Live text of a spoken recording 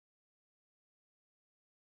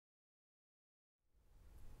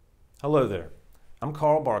Hello there. I'm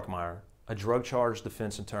Carl Barkmeyer, a drug charge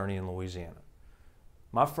defense attorney in Louisiana.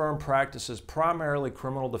 My firm practices primarily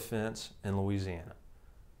criminal defense in Louisiana.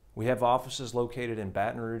 We have offices located in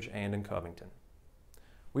Baton Rouge and in Covington.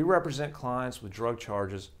 We represent clients with drug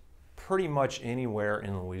charges pretty much anywhere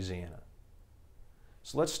in Louisiana.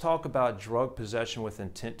 So let's talk about drug possession with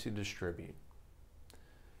intent to distribute.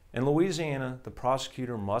 In Louisiana, the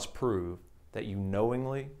prosecutor must prove that you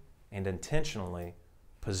knowingly and intentionally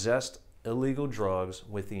possessed illegal drugs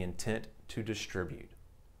with the intent to distribute.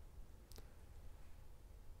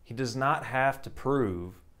 He does not have to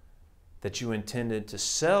prove that you intended to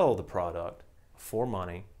sell the product for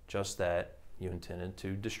money, just that you intended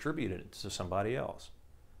to distribute it to somebody else.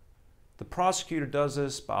 The prosecutor does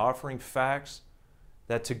this by offering facts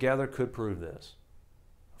that together could prove this.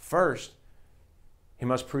 First, he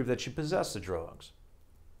must prove that you possess the drugs.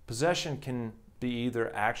 Possession can be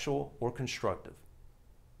either actual or constructive.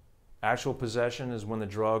 Actual possession is when the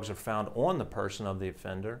drugs are found on the person of the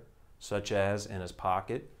offender, such as in his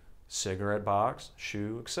pocket, cigarette box,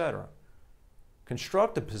 shoe, etc.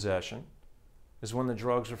 Constructive possession is when the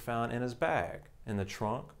drugs are found in his bag, in the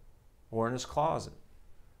trunk, or in his closet.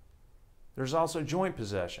 There's also joint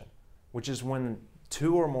possession, which is when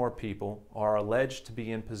two or more people are alleged to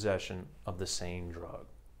be in possession of the same drug.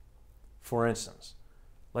 For instance,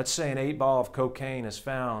 let's say an 8-ball of cocaine is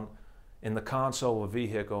found in the console of a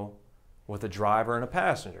vehicle with a driver and a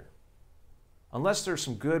passenger. Unless there's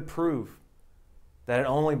some good proof that it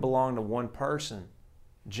only belonged to one person,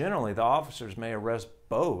 generally the officers may arrest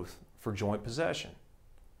both for joint possession.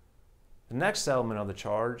 The next element of the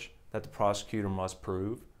charge that the prosecutor must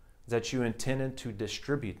prove is that you intended to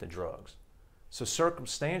distribute the drugs. So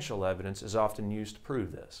circumstantial evidence is often used to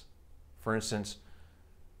prove this. For instance,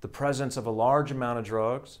 the presence of a large amount of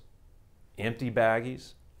drugs, empty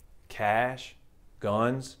baggies, cash,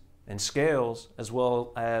 guns, and scales, as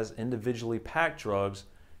well as individually packed drugs,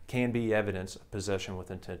 can be evidence of possession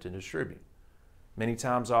with intent to distribute. Many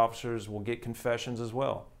times officers will get confessions as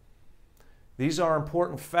well. These are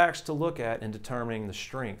important facts to look at in determining the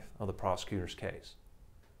strength of the prosecutor's case.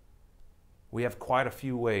 We have quite a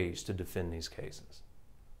few ways to defend these cases.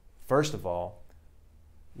 First of all,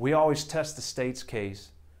 we always test the state's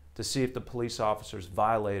case to see if the police officers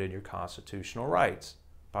violated your constitutional rights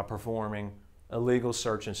by performing a legal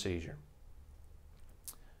search and seizure.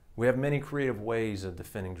 We have many creative ways of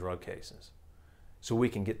defending drug cases so we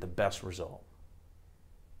can get the best result.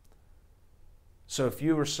 So if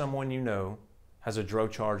you or someone you know has a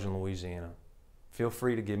drug charge in Louisiana, feel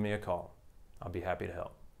free to give me a call. I'll be happy to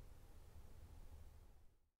help.